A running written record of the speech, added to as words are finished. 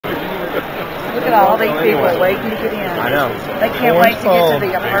Look at all these people waiting to get in. I know. They can't wait to get to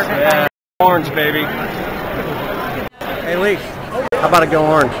the apartment. Orange, baby. Hey, Lee. How about a go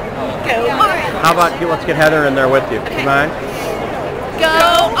orange? Go orange. How about let's get Heather in there with you? You mind?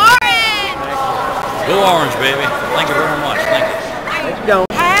 Go orange. Go orange, baby. Thank you very much. Thank you. Let's go.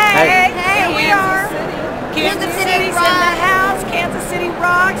 Hey, we are. Kansas City's in the house. Kansas City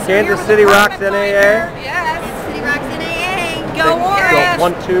rocks. Kansas City rocks NAA. Yes. Kansas City rocks NAA. Go orange. Go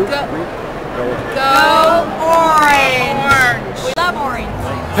 1, 2, 3. Go orange. We love orange.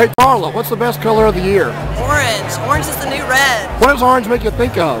 Hey, Darla, what's the best color of the year? Orange. Orange is the new red. What does orange make you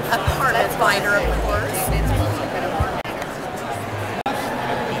think of? Apartment finder, of course.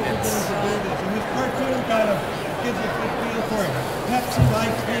 Pepsi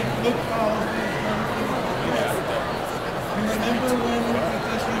likes me, Luke follows me. You remember when we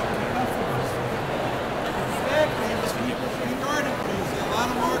just used to be customers? Exactly, the people started to use a lot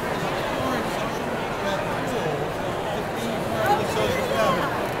of marketing exploring social media tools as being part of the social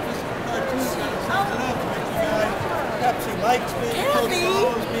fabric. This cartoon kind of sums it up to make you guys, Pepsi likes me, Coke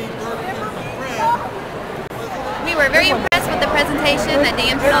follows me, Burger King is my friend. We were very impressed with the presentation that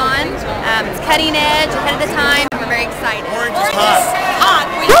Dan put on. It's cutting edge, ahead of the time. We're very excited. Orange is hot. Hot.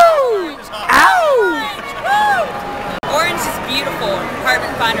 Woo! Ow! Orange is beautiful.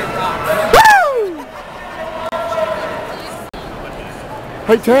 Apartment finder rocks. Woo!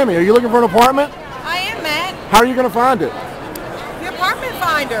 Hey, Tammy, are you looking for an apartment? I am, Matt. How are you going to find it? The apartment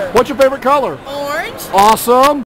finder. What's your favorite color? Orange. Awesome.